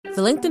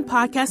The LinkedIn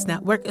Podcast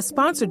Network is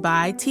sponsored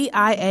by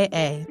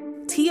TIAA.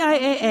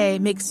 TIAA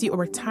makes you a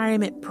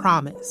retirement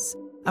promise,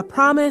 a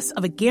promise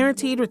of a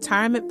guaranteed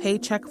retirement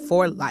paycheck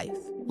for life.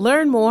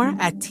 Learn more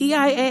at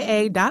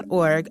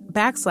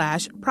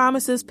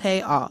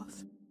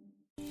TIAA.org/promisespayoff.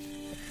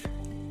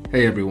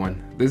 Hey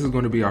everyone, this is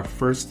going to be our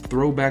first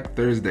Throwback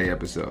Thursday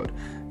episode,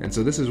 and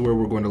so this is where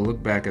we're going to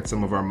look back at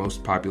some of our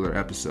most popular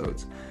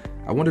episodes.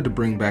 I wanted to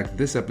bring back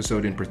this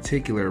episode in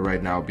particular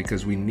right now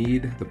because we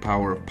need the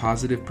power of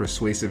positive,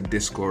 persuasive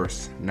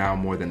discourse now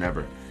more than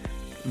ever.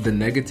 The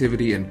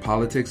negativity in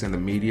politics and the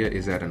media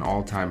is at an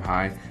all-time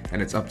high,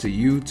 and it's up to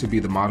you to be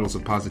the models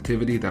of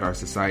positivity that our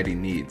society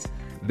needs.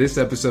 This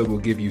episode will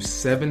give you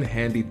 7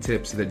 handy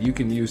tips that you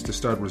can use to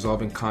start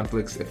resolving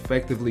conflicts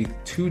effectively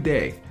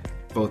today,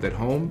 both at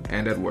home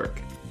and at work.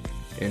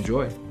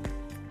 Enjoy.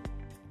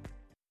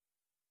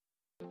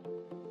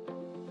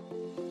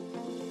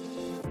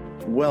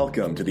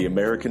 Welcome to the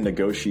American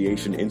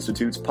Negotiation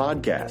Institute's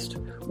podcast,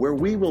 where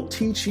we will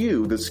teach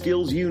you the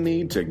skills you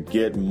need to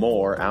get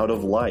more out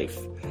of life.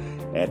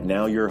 And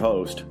now your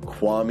host,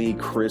 Kwame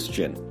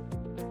Christian.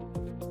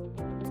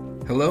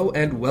 Hello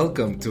and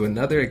welcome to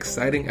another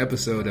exciting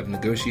episode of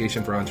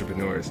Negotiation for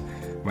Entrepreneurs.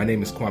 My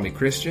name is Kwame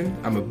Christian.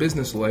 I'm a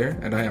business lawyer,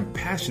 and I am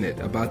passionate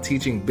about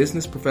teaching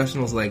business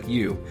professionals like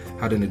you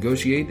how to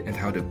negotiate and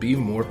how to be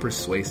more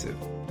persuasive.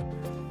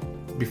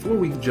 Before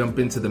we jump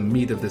into the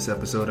meat of this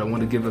episode, I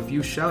want to give a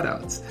few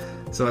shout-outs.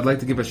 So I'd like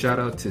to give a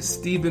shout-out to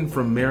Stephen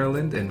from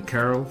Maryland and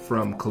Carol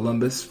from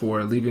Columbus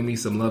for leaving me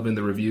some love in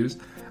the reviews.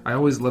 I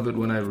always love it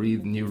when I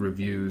read new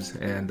reviews,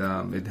 and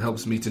it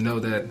helps me to know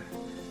that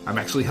I'm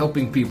actually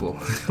helping people,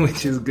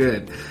 which is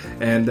good.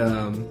 And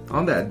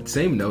on that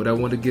same note, I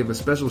want to give a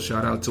special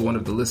shout out to one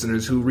of the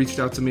listeners who reached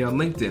out to me on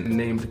LinkedIn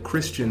named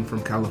Christian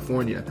from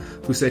California,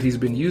 who said he's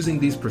been using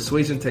these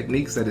persuasion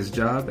techniques at his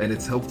job, and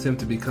it's helped him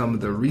to become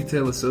the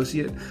retail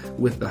associate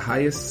with the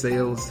highest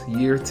sales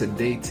year to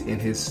date in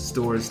his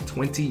store's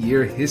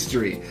 20-year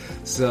history.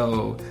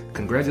 So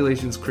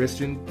congratulations,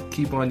 Christian.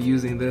 Keep on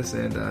using this,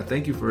 and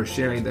thank you for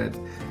sharing that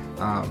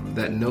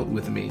note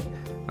with me.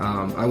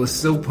 I was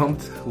so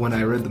pumped when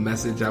I read the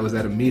message. I was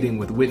at a meeting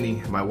with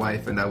Whitney, my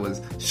wife, and I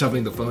was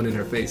shoving the phone in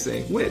her face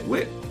saying, Whit,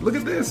 look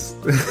at this.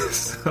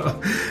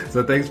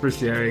 so thanks for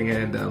sharing,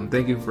 and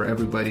thank you for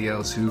everybody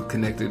else who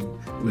connected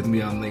with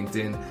me on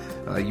LinkedIn.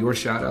 Your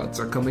shout outs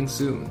are coming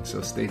soon, so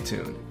stay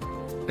tuned.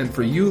 And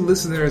for you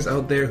listeners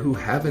out there who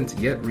haven't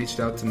yet reached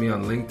out to me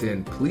on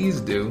LinkedIn, please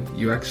do.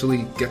 You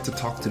actually get to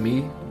talk to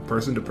me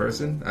person to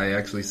person. I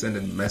actually send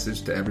a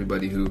message to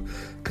everybody who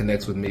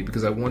connects with me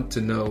because I want to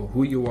know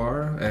who you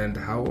are and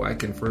how I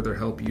can further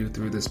help you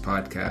through this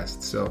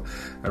podcast. So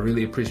I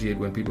really appreciate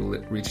when people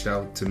reached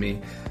out to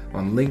me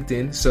on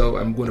LinkedIn. So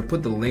I'm going to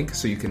put the link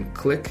so you can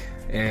click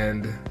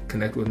and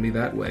connect with me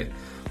that way.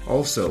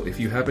 Also, if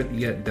you haven't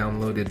yet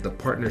downloaded the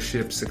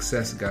Partnership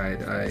Success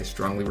Guide, I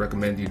strongly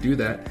recommend you do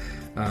that.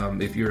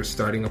 If you're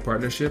starting a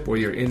partnership or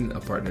you're in a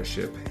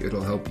partnership,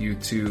 it'll help you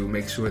to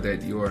make sure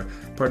that your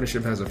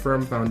partnership has a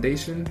firm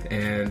foundation,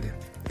 and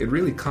it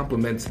really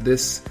complements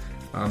this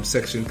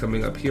section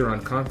coming up here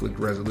on conflict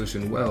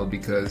resolution well,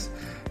 because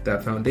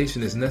that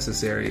foundation is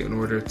necessary in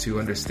order to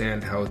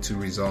understand how to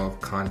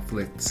resolve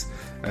conflicts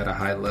at a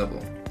high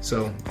level.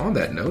 So on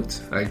that note,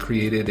 I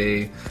created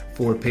a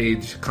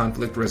 4-page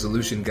conflict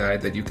resolution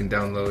guide that you can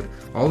download.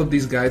 All of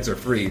these guides are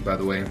free, by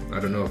the way. I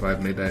don't know if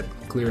I've made that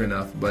clear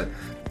enough, but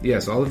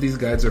yes, all of these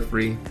guides are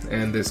free,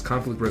 and this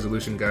conflict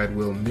resolution guide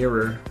will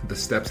mirror the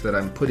steps that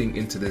I'm putting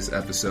into this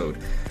episode,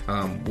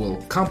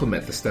 will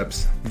complement the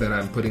steps that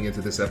I'm putting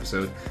into this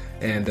episode,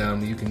 and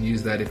you can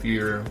use that if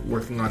you're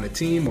working on a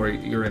team or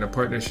you're in a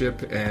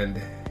partnership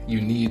and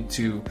you need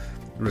to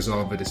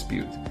resolve a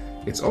dispute.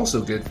 It's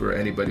also good for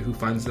anybody who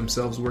finds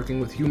themselves working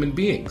with human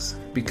beings,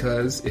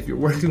 because if you're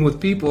working with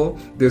people,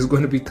 there's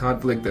going to be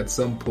conflict at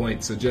some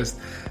point. So just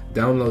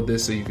download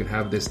this so you can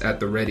have this at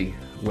the ready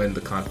when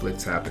the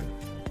conflicts happen.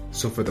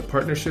 So for the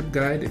partnership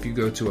guide, if you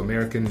go to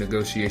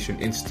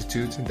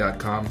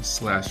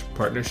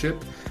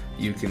AmericanNegotiationInstitute.com/partnership,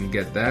 you can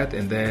get that.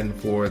 And then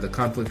for the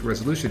conflict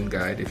resolution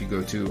guide, if you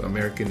go to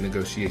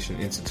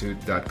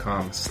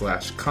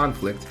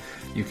AmericanNegotiationInstitute.com/conflict,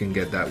 you can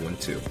get that one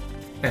too.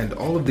 And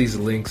all of these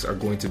links are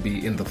going to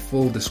be in the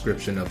full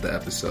description of the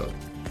episode.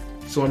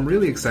 So I'm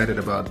really excited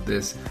about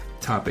this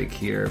topic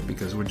here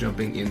because we're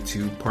jumping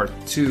into part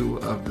 2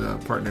 of the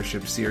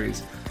partnership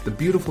series. The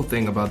beautiful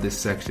thing about this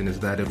section is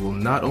that it will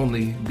not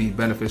only be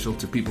beneficial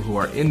to people who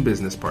are in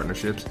business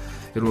partnerships,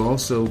 it will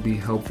also be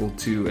helpful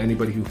to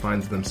anybody who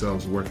finds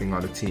themselves working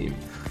on a team.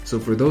 So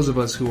for those of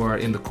us who are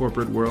in the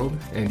corporate world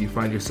and you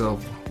find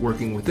yourself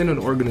working within an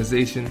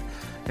organization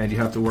and you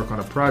have to work on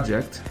a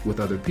project with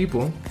other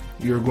people,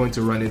 you're going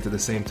to run into the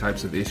same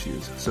types of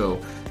issues. So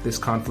this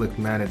conflict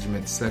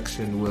management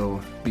section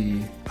will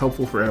be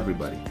helpful for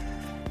everybody.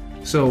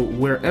 So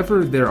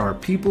wherever there are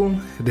people,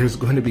 there's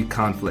going to be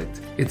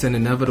conflict. It's an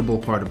inevitable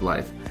part of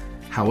life.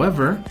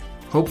 However,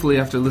 hopefully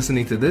after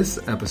listening to this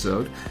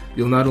episode,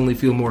 you'll not only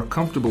feel more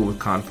comfortable with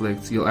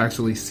conflict, you'll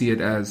actually see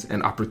it as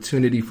an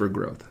opportunity for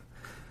growth.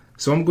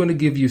 So I'm going to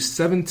give you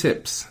 7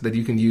 tips that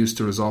you can use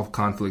to resolve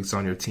conflicts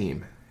on your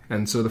team.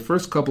 And so the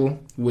first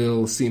couple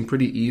will seem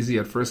pretty easy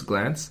at first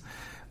glance,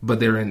 but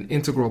they're an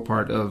integral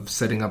part of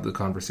setting up the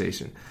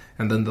conversation.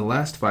 And then the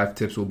last 5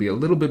 tips will be a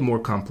little bit more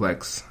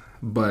complex,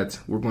 but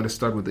we're going to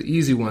start with the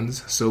easy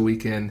ones so we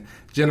can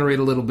generate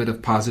a little bit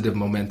of positive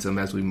momentum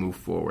as we move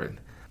forward.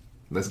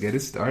 Let's get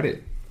it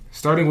started.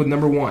 Starting with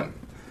number 1.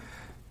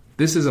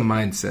 This is a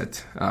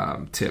mindset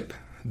tip.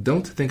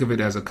 Don't think of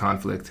it as a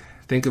conflict.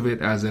 Think of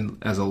it as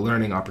a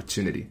learning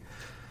opportunity.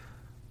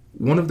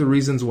 One of the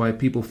reasons why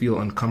people feel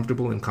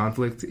uncomfortable in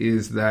conflict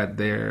is that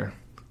they're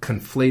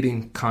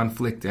conflating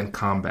conflict and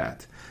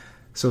combat.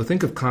 So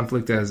think of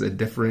conflict as a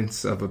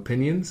difference of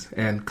opinions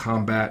and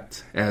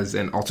combat as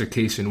an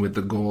altercation with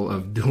the goal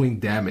of doing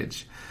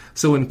damage.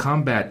 So in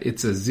combat,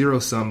 it's a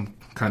zero-sum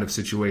kind of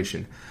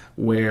situation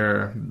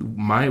where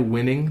my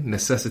winning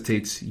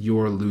necessitates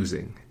your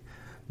losing.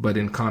 But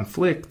in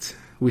conflict,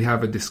 we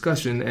have a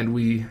discussion and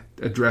we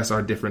address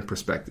our different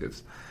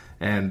perspectives.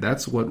 And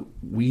that's what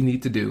we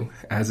need to do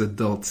as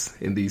adults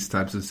in these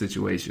types of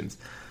situations.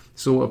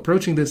 So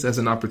approaching this as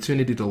an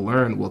opportunity to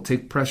learn will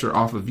take pressure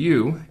off of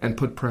you and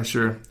put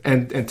pressure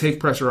and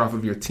take pressure off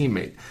of your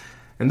teammate.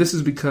 And this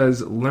is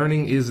because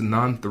learning is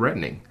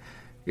non-threatening.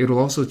 It'll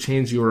also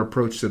change your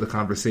approach to the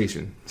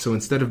conversation. So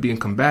instead of being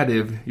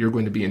combative, you're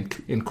going to be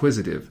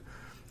inquisitive.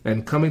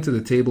 And coming to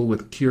the table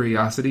with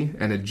curiosity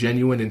and a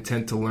genuine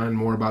intent to learn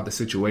more about the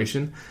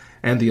situation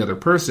and the other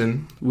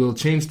person will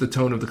change the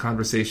tone of the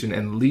conversation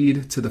and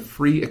lead to the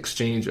free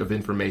exchange of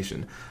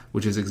information,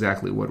 which is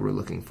exactly what we're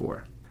looking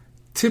for.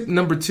 Tip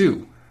number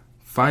 2,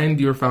 find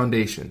your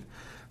foundation.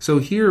 So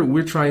here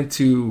we're trying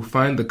to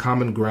find the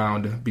common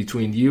ground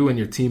between you and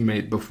your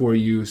teammate before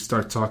you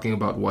start talking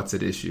about what's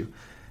at issue.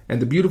 And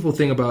the beautiful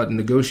thing about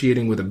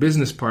negotiating with a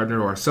business partner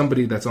or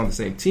somebody that's on the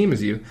same team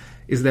as you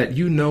is that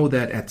you know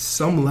that at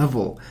some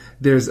level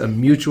there's a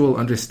mutual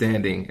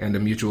understanding and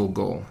a mutual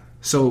goal.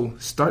 So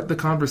start the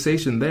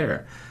conversation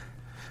there.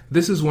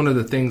 This is one of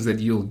the things that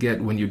you'll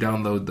get when you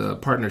download the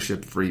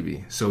partnership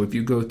freebie. So if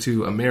you go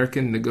to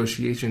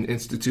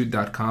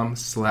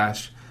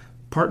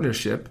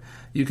AmericanNegotiationInstitute.com/partnership,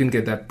 you can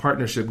get that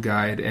partnership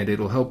guide and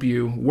it'll help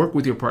you work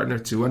with your partner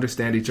to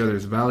understand each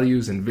other's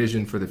values and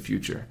vision for the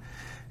future.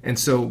 And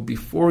so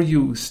before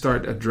you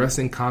start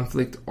addressing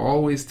conflict,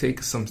 always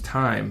take some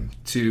time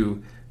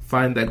to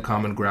find that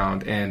common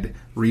ground and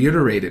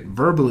reiterate it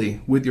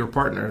verbally with your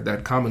partner,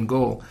 that common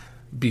goal,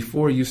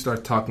 before you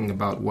start talking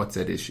about what's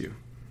at issue.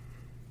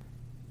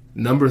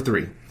 Number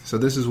 3. So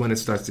this is when it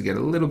starts to get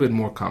a little bit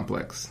more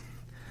complex.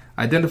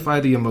 Identify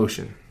the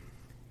emotion.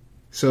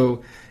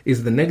 So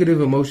is the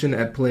negative emotion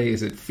at play?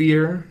 Is it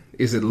fear?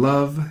 Is it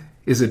love?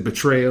 Is it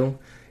betrayal?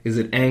 Is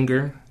it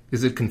anger?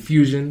 Is it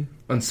confusion,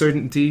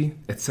 uncertainty,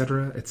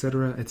 etc.,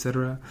 etc.,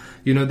 etc.?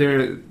 You know,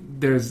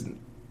 there's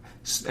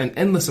an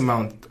endless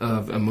amount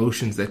of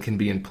emotions that can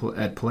be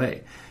at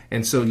play.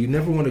 And so you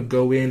never want to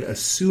go in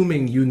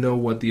assuming you know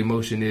what the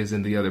emotion is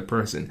in the other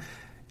person.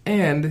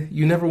 And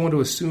you never want to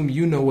assume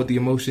you know what the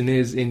emotion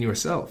is in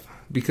yourself,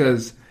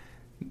 because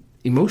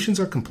emotions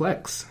are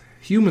complex.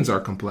 Humans are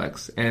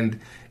complex, and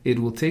it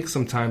will take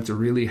some time to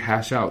really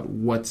hash out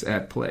what's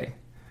at play.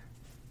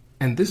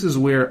 And this is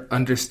where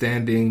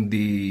understanding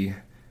the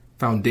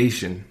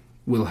foundation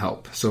will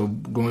help. So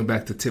going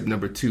back to tip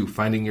number 2,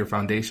 finding your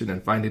foundation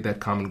and finding that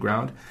common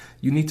ground,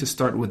 you need to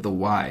start with the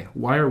why.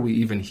 Why are we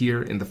even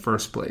here in the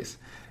first place?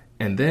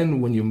 And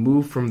then when you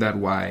move from that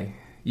why,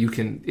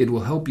 it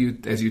will help you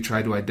as you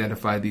try to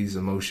identify these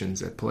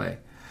emotions at play.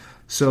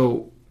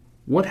 So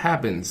what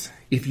happens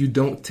if you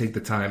don't take the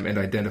time and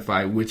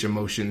identify which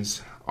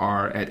emotions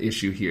are at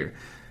issue here?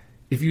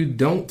 If you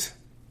don't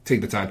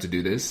take the time to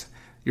do this,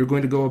 you're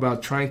going to go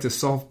about trying to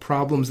solve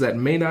problems that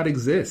may not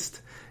exist.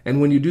 And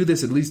when you do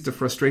this, it leads to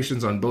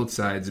frustrations on both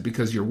sides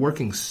because you're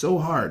working so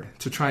hard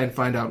to try and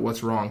find out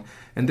what's wrong.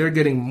 And they're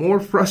getting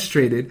more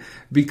frustrated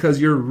because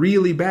you're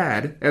really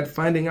bad at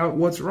finding out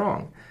what's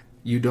wrong.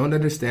 You don't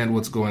understand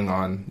what's going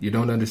on. You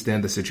don't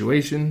understand the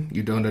situation.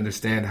 You don't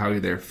understand how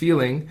they're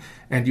feeling.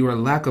 And your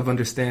lack of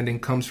understanding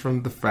comes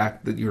from the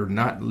fact that you're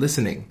not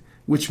listening,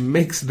 which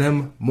makes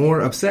them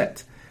more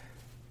upset.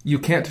 You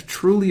can't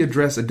truly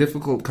address a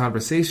difficult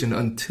conversation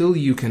until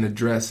you can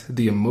address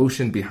the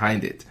emotion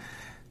behind it.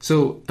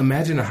 So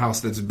imagine a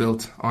house that's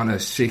built on a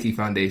shaky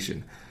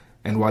foundation.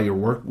 And while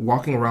you're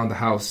walking around the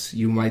house,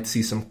 you might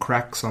see some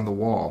cracks on the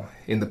wall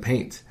in the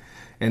paint.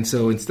 And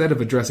so instead of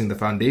addressing the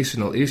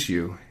foundational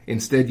issue,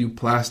 instead you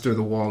plaster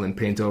the wall and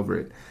paint over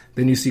it.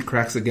 Then you see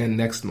cracks again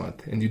next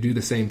month, and you do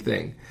the same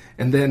thing.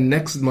 And then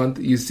next month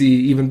you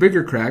see even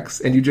bigger cracks,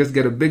 and you just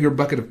get a bigger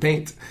bucket of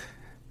paint.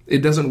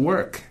 It doesn't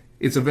work.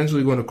 It's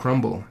eventually going to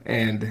crumble,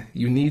 and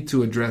you need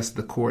to address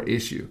the core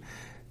issue.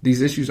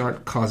 These issues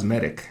aren't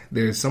cosmetic.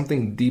 There's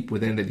something deep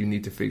within that you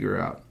need to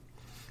figure out.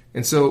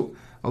 And so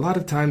a lot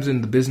of times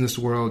in the business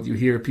world, you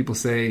hear people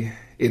say,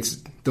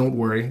 don't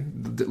worry,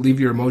 leave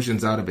your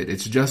emotions out of it.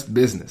 It's just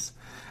business.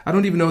 I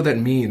don't even know what that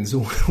means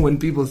when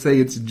people say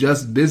it's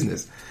just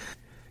business.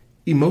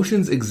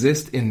 Emotions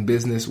exist in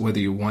business whether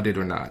you want it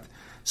or not.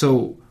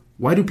 So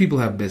Why do people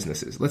have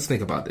businesses? Let's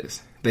think about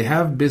this. They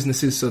have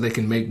businesses so they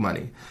can make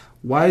money.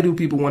 Why do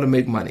people want to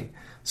make money?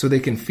 So they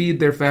can feed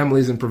their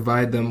families and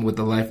provide them with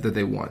the life that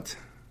they want.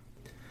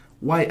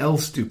 Why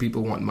else do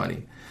people want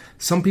money?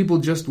 Some people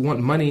just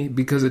want money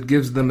because it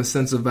gives them a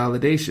sense of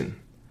validation.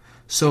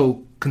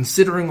 So,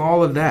 considering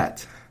all of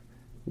that,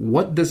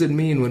 what does it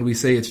mean when we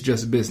say it's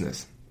just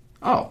business?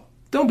 Oh,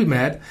 don't be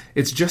mad.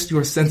 It's just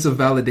your sense of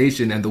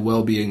validation and the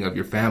well-being of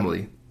your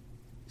family.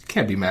 You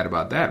can't be mad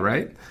about that,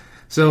 right?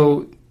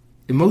 So,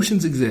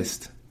 emotions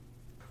exist.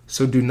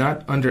 So do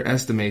not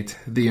underestimate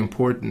the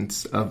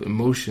importance of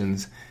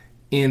emotions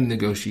in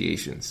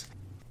negotiations.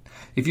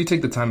 If you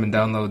take the time and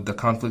download the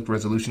conflict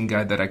resolution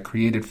guide that I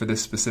created for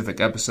this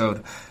specific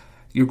episode,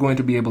 you're going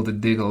to be able to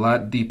dig a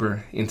lot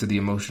deeper into the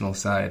emotional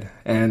side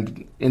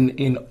and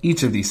in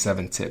each of these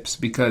 7 tips,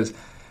 because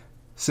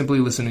simply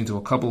listening to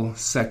a couple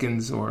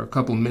seconds or a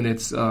couple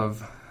minutes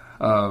of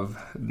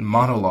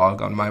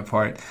monologue on my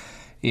part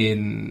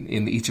in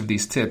each of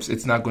these tips,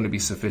 it's not going to be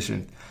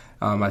sufficient.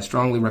 I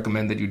strongly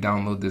recommend that you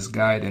download this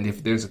guide, and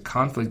if there's a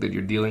conflict that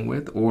you're dealing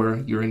with, or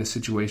you're in a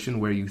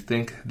situation where you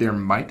think there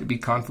might be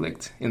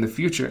conflict in the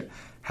future,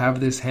 have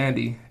this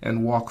handy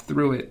and walk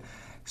through it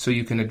so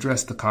you can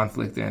address the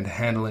conflict and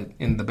handle it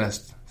in the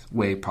best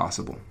way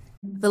possible.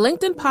 The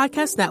LinkedIn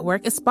Podcast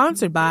Network is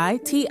sponsored by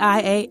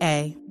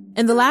TIAA.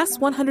 In the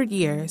last 100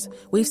 years,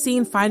 we've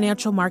seen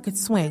financial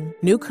markets swing,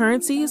 new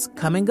currencies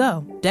come and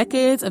go,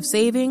 decades of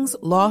savings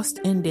lost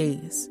in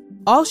days,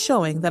 all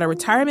showing that a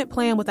retirement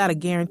plan without a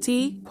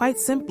guarantee, quite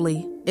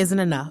simply, isn't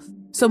enough.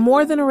 So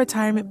more than a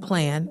retirement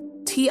plan,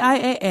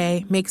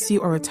 TIAA makes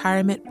you a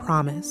retirement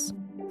promise.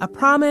 A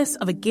promise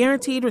of a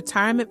guaranteed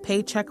retirement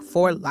paycheck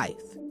for life.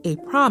 A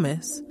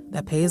promise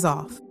that pays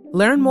off.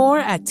 Learn more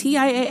at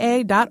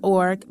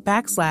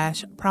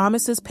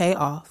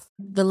TIAA.org/promisespayoff.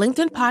 The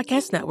LinkedIn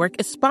Podcast Network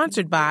is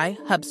sponsored by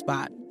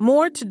HubSpot.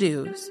 More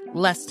to-dos,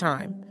 less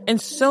time,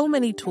 and so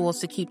many tools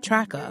to keep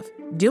track of.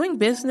 Doing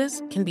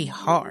business can be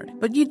hard,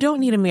 but you don't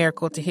need a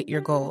miracle to hit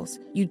your goals.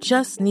 You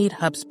just need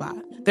HubSpot.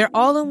 Their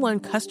all-in-one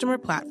customer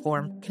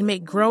platform can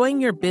make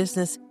growing your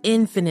business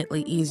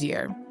infinitely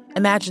easier.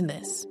 Imagine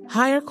this: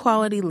 higher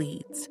quality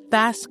leads,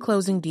 fast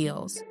closing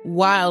deals,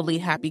 wildly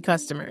happy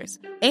customers,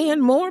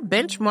 and more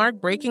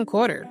benchmark-breaking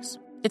quarters.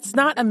 It's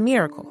not a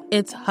miracle,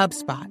 it's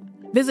HubSpot.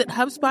 Visit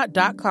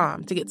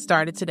HubSpot.com to get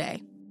started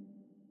today.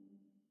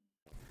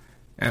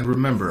 And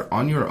remember,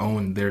 on your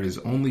own, there is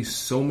only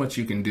so much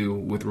you can do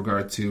with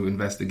regard to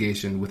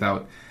investigation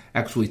without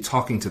actually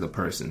talking to the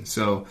person.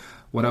 So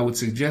what I would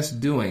suggest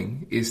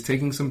doing is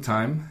taking some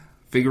time,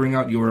 figuring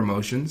out your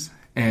emotions,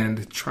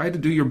 and try to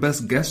do your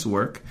best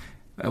guesswork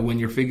when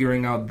you're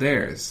figuring out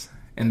theirs.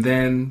 And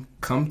then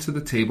come to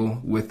the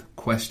table with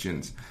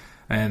questions.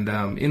 And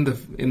in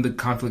the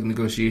conflict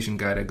negotiation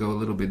guide, I go a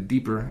little bit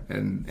deeper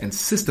and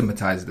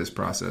systematize this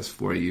process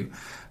for you.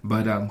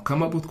 But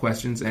come up with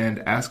questions and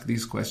ask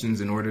these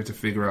questions in order to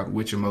figure out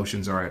which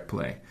emotions are at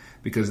play.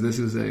 Because this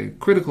is a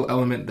critical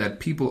element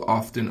that people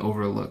often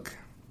overlook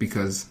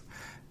because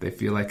they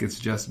feel like it's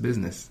just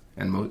business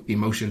and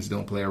emotions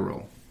don't play a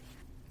role,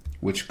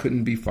 which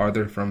couldn't be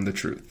farther from the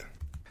truth.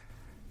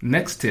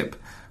 Next tip,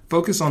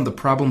 focus on the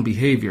problem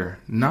behavior,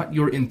 not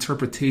your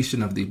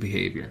interpretation of the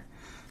behavior.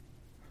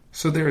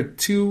 So there are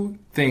 2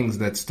 things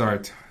that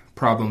start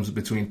problems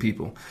between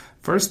people.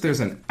 First, there's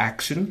an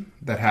action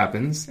that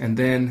happens, and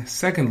then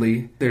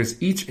secondly,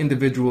 there's each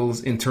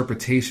individual's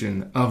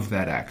interpretation of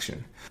that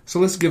action. So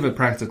let's give a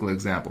practical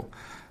example.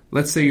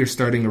 Let's say you're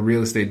starting a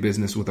real estate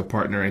business with a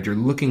partner and you're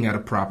looking at a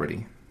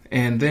property.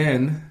 And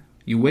then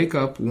you wake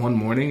up one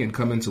morning and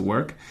come into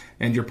work,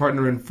 and your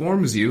partner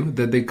informs you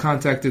that they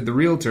contacted the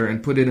realtor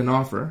and put in an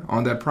offer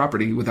on that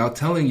property without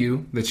telling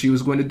you that she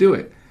was going to do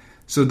it.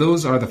 So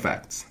those are the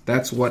facts.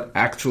 That's what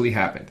actually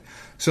happened.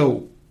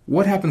 So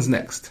what happens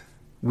next?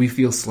 We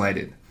feel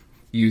slighted.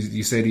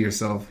 You say to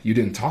yourself, you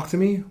didn't talk to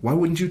me? Why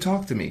wouldn't you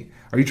talk to me?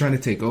 Are you trying to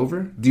take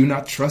over? Do you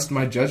not trust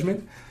my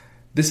judgment?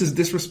 This is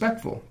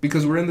disrespectful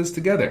because we're in this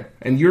together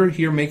and you're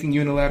here making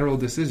unilateral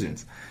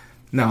decisions.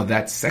 Now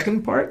that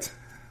second part,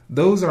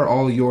 those are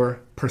all your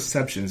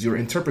perceptions, your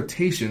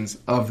interpretations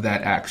of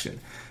that action.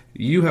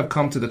 You have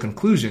come to the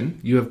conclusion,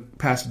 you have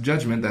passed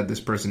judgment that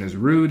this person is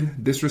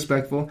rude,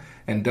 disrespectful,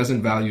 and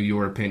doesn't value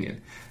your opinion.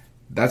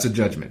 That's a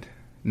judgment.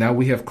 Now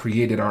we have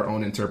created our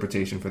own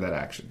interpretation for that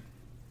action.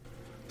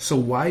 So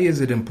why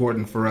is it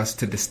important for us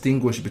to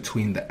distinguish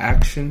between the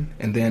action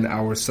and then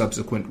our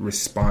subsequent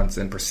response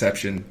and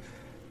perception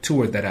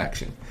toward that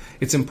action?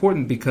 It's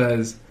important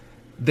because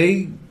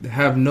they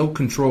have no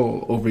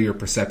control over your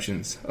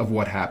perceptions of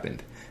what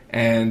happened.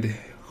 And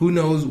who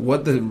knows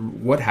what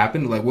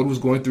happened, like what was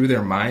going through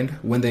their mind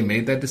when they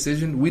made that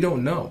decision? We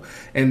don't know.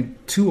 And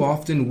too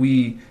often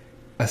we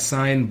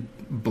assign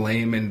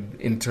blame and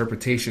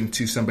interpretation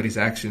to somebody's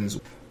actions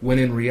when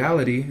in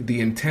reality,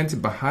 the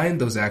intent behind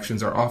those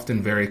actions are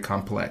often very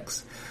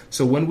complex.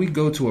 So when we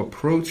go to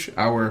approach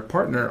our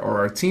partner or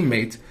our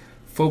teammate,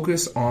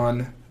 focus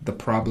on the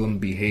problem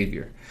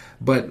behavior.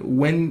 But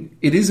when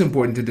it is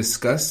important to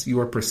discuss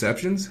your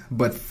perceptions,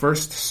 but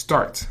first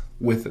start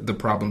with the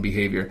problem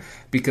behavior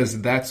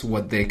because that's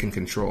what they can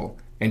control.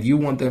 And you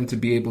want them to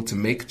be able to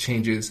make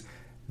changes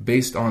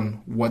based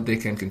on what they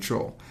can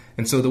control.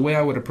 And so the way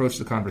I would approach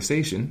the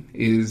conversation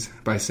is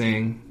by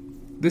saying,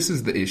 this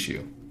is the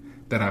issue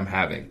that I'm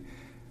having.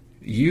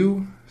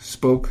 You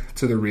spoke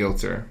to the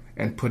realtor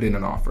and put in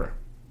an offer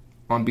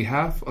on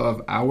behalf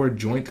of our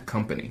joint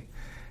company,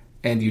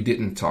 and you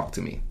didn't talk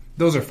to me.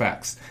 Those are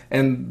facts.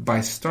 And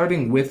by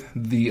starting with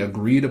the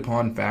agreed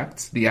upon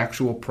facts, the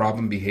actual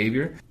problem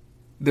behavior,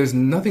 there's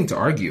nothing to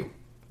argue.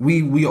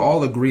 We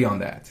all agree on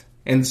that.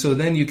 And so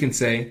then you can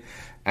say,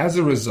 as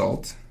a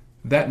result,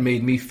 that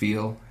made me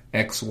feel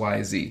X,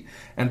 Y, Z.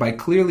 And by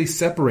clearly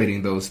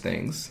separating those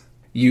things,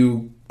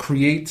 you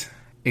create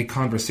a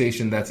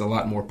conversation that's a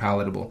lot more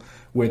palatable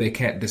where they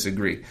can't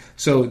disagree.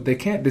 So they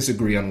can't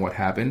disagree on what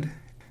happened,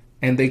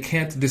 and they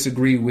can't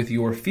disagree with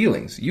your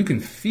feelings. You can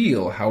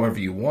feel however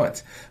you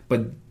want.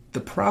 But the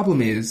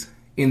problem is,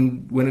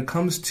 when it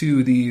comes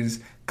to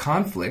these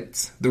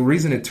conflicts, the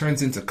reason it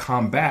turns into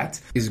combat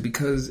is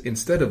because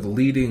instead of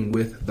leading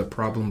with the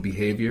problem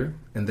behavior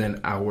and then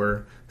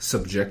our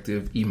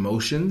subjective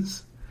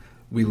emotions,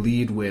 we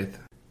lead with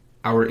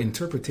our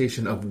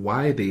interpretation of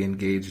why they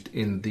engaged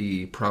in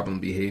the problem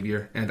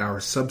behavior and our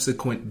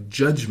subsequent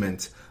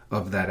judgment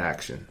of that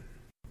action.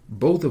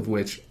 Both of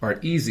which are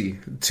easy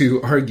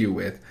to argue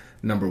with,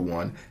 number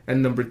one.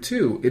 And number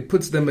two, it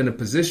puts them in a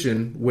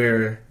position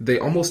where they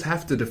almost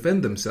have to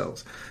defend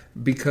themselves.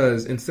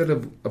 Because instead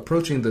of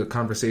approaching the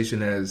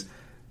conversation as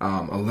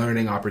a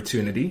learning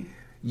opportunity,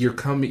 you're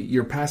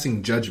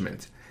passing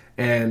judgment.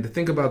 And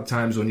think about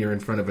times when you're in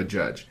front of a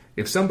judge.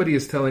 If somebody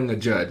is telling a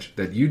judge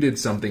that you did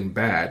something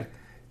bad,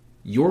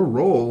 your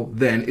role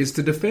then is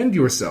to defend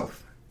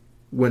yourself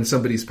when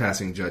somebody's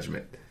passing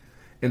judgment.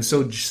 And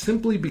so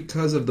simply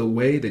because of the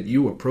way that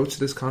you approach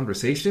this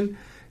conversation,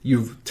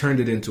 you've turned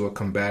it into a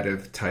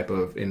combative type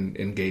of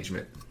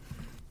engagement.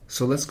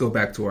 So let's go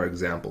back to our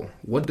example.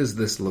 What does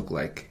this look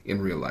like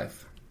in real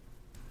life?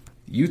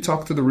 You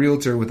talk to the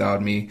realtor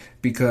without me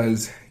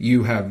because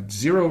you have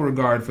zero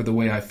regard for the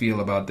way I feel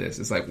about this.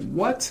 It's like,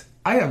 what?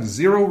 I have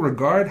zero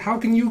regard? How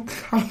can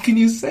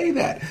you say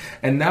that?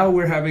 And now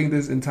we're having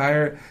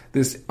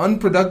this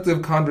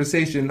unproductive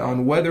conversation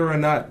on whether or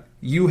not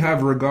you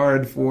have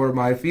regard for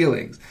my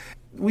feelings.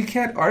 We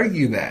can't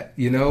argue that,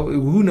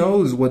 Who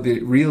knows what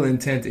the real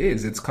intent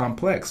is? It's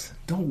complex.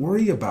 Don't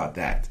worry about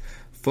that.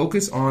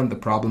 Focus on the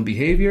problem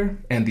behavior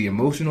and the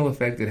emotional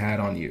effect it had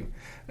on you.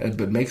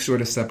 But make sure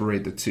to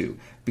separate the two,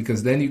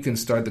 because then you can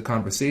start the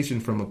conversation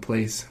from a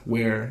place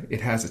where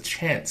it has a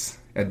chance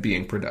at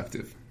being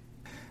productive.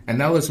 And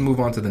now let's move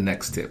on to the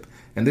next tip.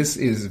 And this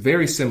is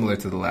very similar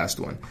to the last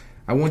one.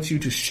 I want you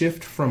to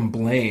shift from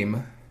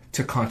blame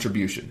to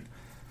contribution.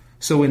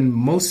 So in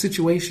most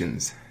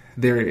situations,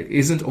 there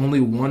isn't only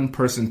one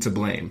person to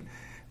blame.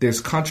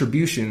 There's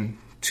contribution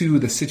to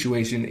the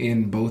situation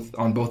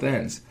on both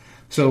ends.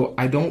 So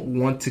I don't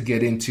want to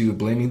get into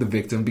blaming the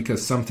victim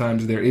because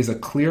sometimes there is a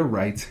clear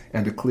right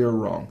and a clear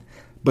wrong.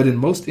 But in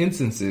most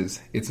instances,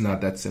 it's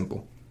not that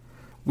simple.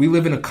 We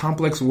live in a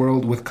complex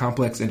world with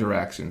complex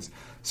interactions.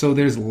 So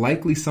there's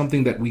likely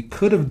something that we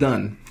could have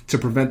done to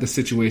prevent the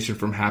situation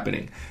from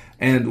happening.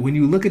 And when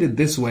you look at it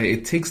this way,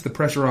 it takes the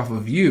pressure off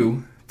of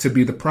you to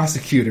be the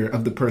prosecutor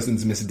of the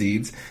person's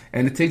misdeeds,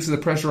 and it takes the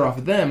pressure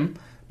off them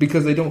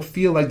because they don't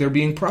feel like they're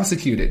being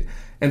prosecuted.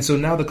 And so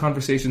now the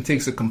conversation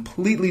takes a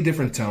completely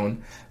different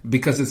tone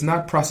because it's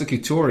not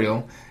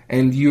prosecutorial,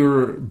 and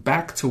you're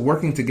back to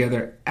working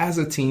together as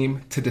a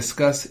team to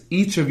discuss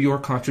each of your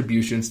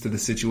contributions to the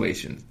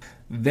situation.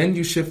 Then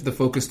you shift the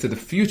focus to the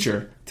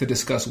future to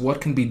discuss what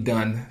can be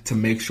done to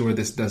make sure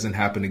this doesn't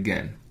happen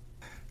again.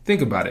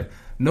 Think about it.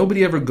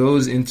 Nobody ever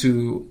goes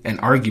into an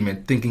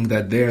argument thinking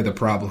that they're the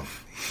problem.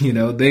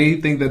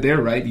 They think that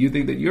they're right. You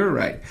think that you're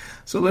right.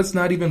 So let's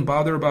not even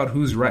bother about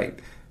who's right.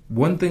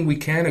 One thing we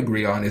can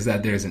agree on is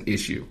that there's an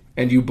issue,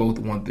 and you both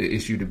want the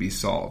issue to be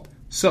solved.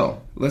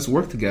 So let's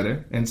work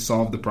together and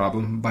solve the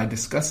problem by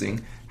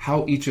discussing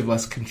how each of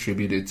us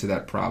contributed to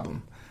that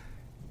problem.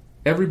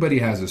 Everybody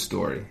has a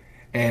story,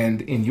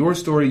 and in your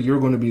story, you're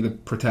going to be the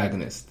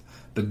protagonist,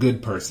 the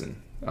good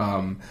person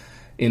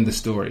in the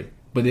story.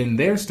 But in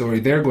their story,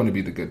 they're going to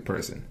be the good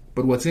person.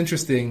 But what's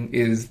interesting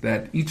is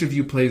that each of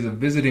you plays a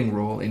visiting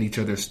role in each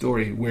other's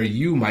story where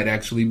you might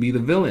actually be the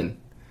villain.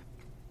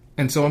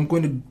 And so I'm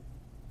going to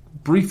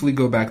briefly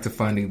go back to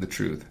finding the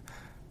truth.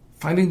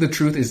 Finding the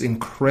truth is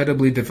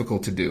incredibly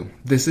difficult to do.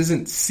 This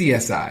isn't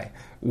CSI,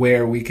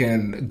 where we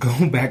can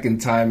go back in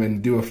time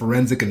and do a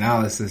forensic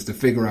analysis to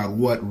figure out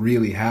what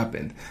really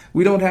happened.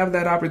 We don't have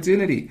that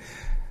opportunity.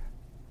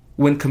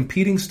 When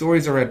competing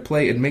stories are at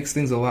play, it makes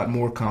things a lot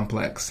more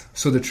complex.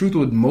 So the truth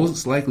would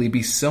most likely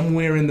be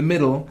somewhere in the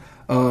middle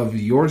of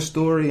your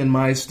story and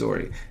my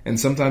story. And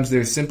sometimes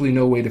there's simply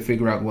no way to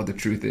figure out what the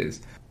truth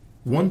is.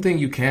 One thing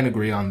you can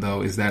agree on,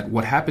 though, is that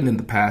what happened in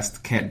the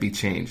past can't be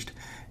changed.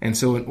 And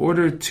so in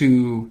order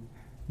to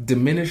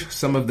diminish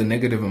some of the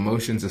negative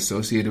emotions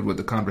associated with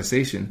the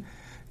conversation,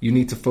 you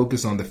need to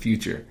focus on the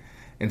future.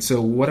 And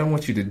so what I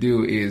want you to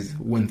do is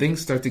when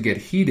things start to get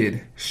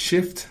heated,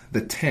 shift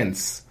the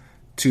tense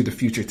to the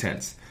future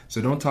tense.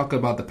 So don't talk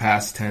about the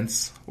past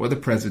tense or the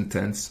present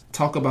tense.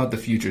 Talk about the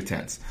future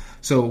tense.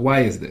 So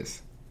why is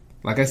this?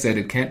 Like I said,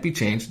 it can't be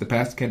changed. The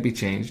past can't be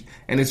changed.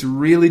 And it's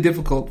really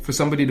difficult for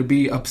somebody to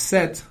be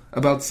upset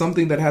about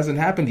something that hasn't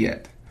happened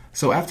yet.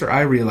 So after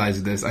I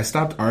realized this, I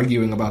stopped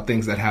arguing about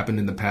things that happened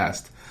in the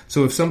past.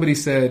 So if somebody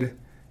said,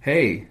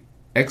 hey,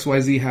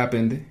 XYZ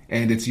happened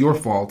and it's your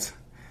fault,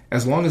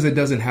 as long as it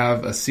doesn't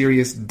have a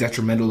serious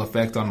detrimental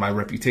effect on my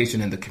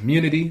reputation in the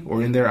community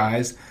or in their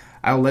eyes,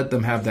 I'll let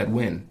them have that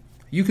win.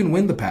 You can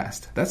win the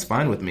past. That's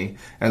fine with me,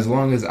 as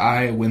long as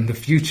I win the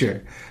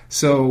future.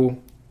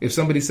 So if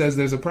somebody says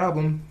there's a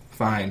problem,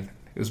 fine.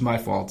 It was my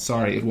fault.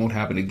 Sorry, it won't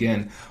happen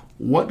again.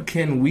 What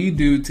can we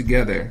do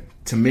together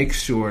to make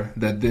sure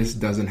that this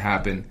doesn't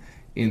happen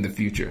in the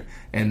future?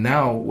 And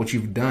now what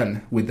you've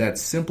done with that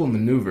simple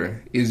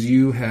maneuver is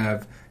you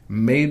have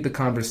made the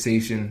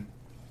conversation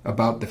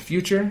about the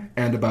future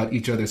and about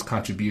each other's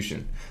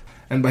contribution.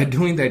 And by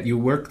doing that, you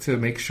work to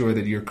make sure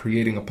that you're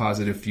creating a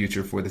positive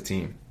future for the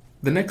team.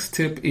 The next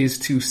tip is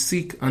to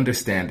seek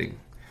understanding.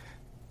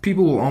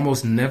 People will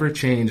almost never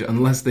change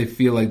unless they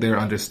feel like they're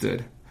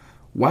understood.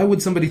 Why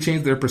would somebody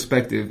change their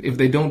perspective if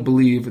they don't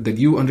believe that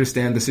you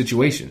understand the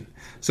situation?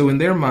 So in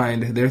their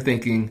mind, they're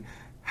thinking,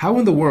 how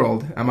in the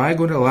world am I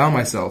going to allow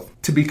myself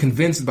to be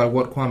convinced by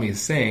what Kwame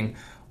is saying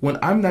when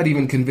I'm not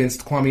even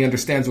convinced Kwame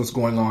understands what's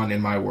going on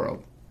in my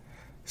world?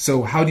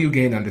 So how do you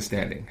gain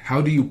understanding? How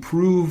do you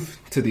prove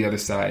to the other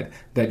side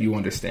that you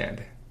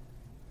understand?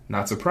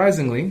 Not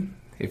surprisingly,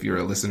 if you're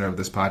a listener of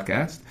this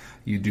podcast,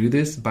 you do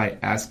this by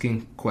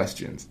asking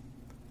questions.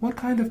 What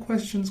kind of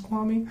questions,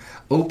 Kwame?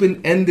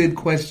 Open-ended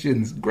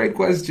questions. Great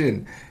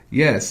question.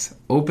 Yes,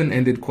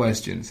 open-ended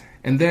questions.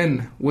 And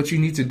then what you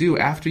need to do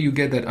after you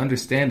get that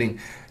understanding,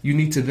 you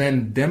need to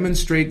then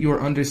demonstrate your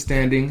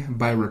understanding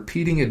by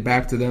repeating it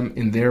back to them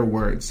in their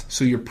words.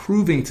 So you're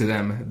proving to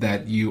them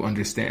that you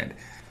understand.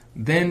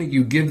 Then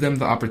you give them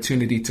the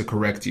opportunity to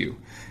correct you.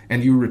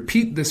 And you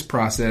repeat this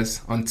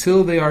process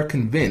until they are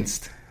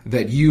convinced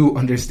that you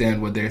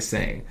understand what they're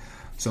saying.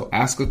 So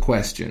ask a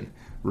question,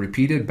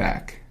 repeat it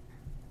back,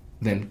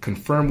 then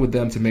confirm with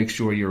them to make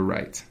sure you're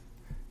right.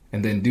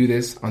 And then do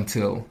this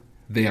until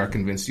they are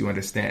convinced you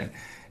understand.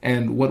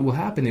 And what will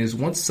happen is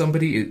once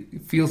somebody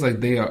feels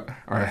like they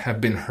have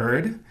been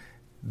heard,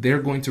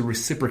 they're going to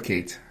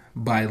reciprocate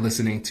by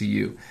listening to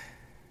you.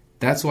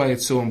 That's why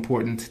it's so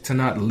important to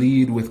not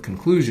lead with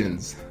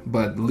conclusions,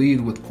 but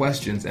lead with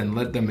questions and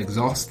let them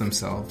exhaust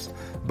themselves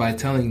by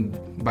telling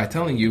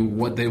you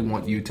what they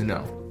want you to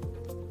know.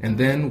 And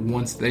then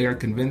once they are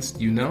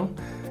convinced you know,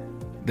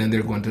 then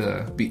they're going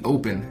to be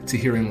open to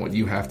hearing what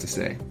you have to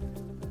say.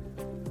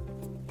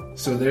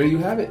 So there you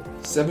have it.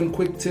 7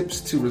 quick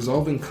tips to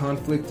resolving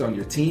conflict on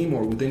your team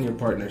or within your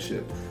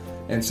partnership.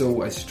 And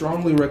so I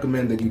strongly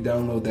recommend that you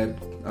download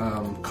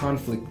that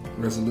conflict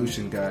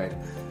resolution guide.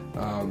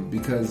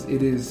 Because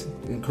it is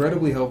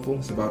incredibly helpful.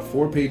 It's about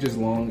 4 pages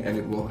long, and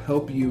it will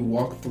help you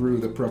walk through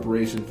the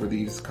preparation for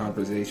these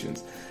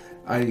conversations.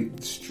 I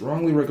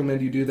strongly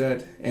recommend you do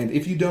that. And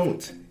if you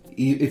don't,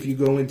 if you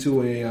go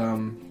into a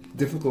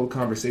difficult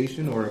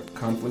conversation or a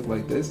conflict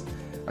like this,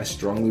 I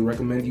strongly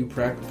recommend you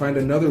find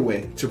another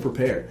way to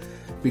prepare,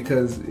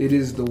 because it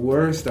is the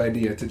worst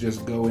idea to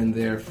just go in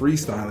there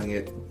freestyling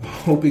it,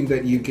 hoping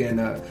that you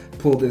can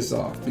pull this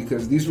off,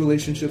 because these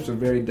relationships are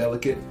very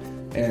delicate.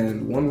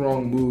 And one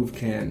wrong move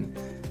can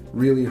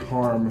really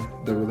harm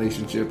the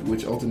relationship,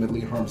 which ultimately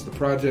harms the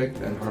project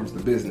and harms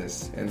the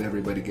business, and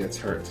everybody gets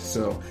hurt.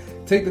 So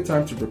take the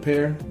time to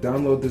prepare,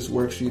 download this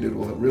worksheet. It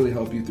will really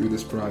help you through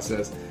this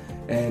process.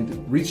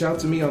 And reach out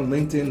to me on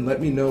LinkedIn. Let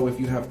me know if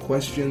you have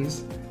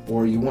questions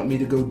or you want me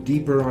to go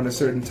deeper on a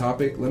certain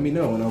topic. Let me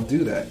know and I'll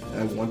do that.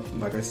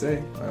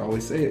 I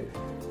always say it,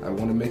 I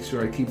want to make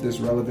sure I keep this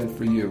relevant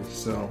for you.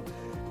 So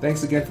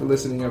thanks again for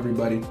listening,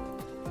 everybody,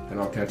 and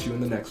I'll catch you in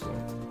the next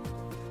one.